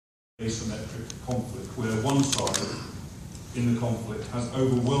asymmetric conflict, where one side in the conflict has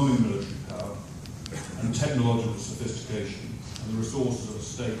overwhelming military power and technological sophistication and the resources of a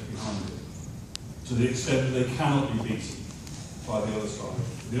state behind it, to the extent that they cannot be beaten by the other side.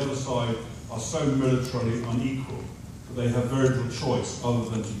 The other side are so militarily unequal that they have very little choice other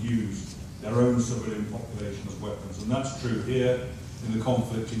than to use their own civilian population as weapons. And that's true here in the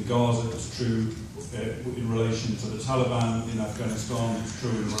conflict in Gaza, it's true in relation to the Taliban in Afghanistan, it's true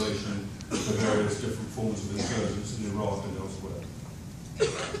in relation to various different forms of insurgents in Iraq and elsewhere.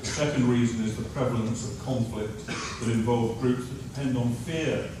 The second reason is the prevalence of conflict that involve groups that depend on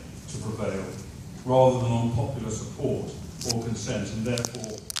fear to prevail rather than on popular support or consent, and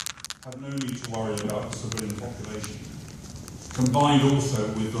therefore have no need to worry about the civilian population. Combined also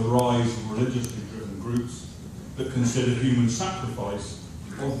with the rise of religiously driven groups that consider human sacrifice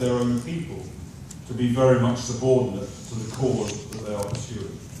of their own people to be very much subordinate to the cause that they are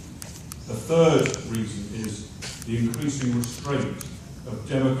pursuing. The third reason is the increasing restraint of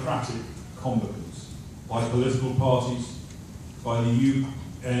democratic combatants by political parties, by the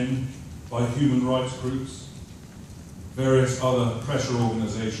UN, by human rights groups, various other pressure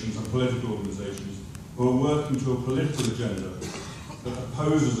organisations and political organisations who are working to a political agenda that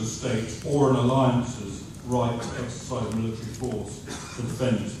opposes a state or an alliance's right to exercise military force to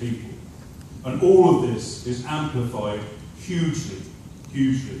defend its people. And all of this is amplified hugely,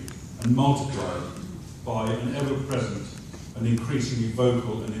 and multiplied by an ever-present and increasingly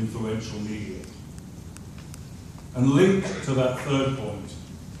vocal and influential media. And linked to that third point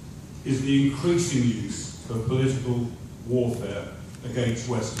is the increasing use of political warfare against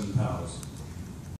Western powers.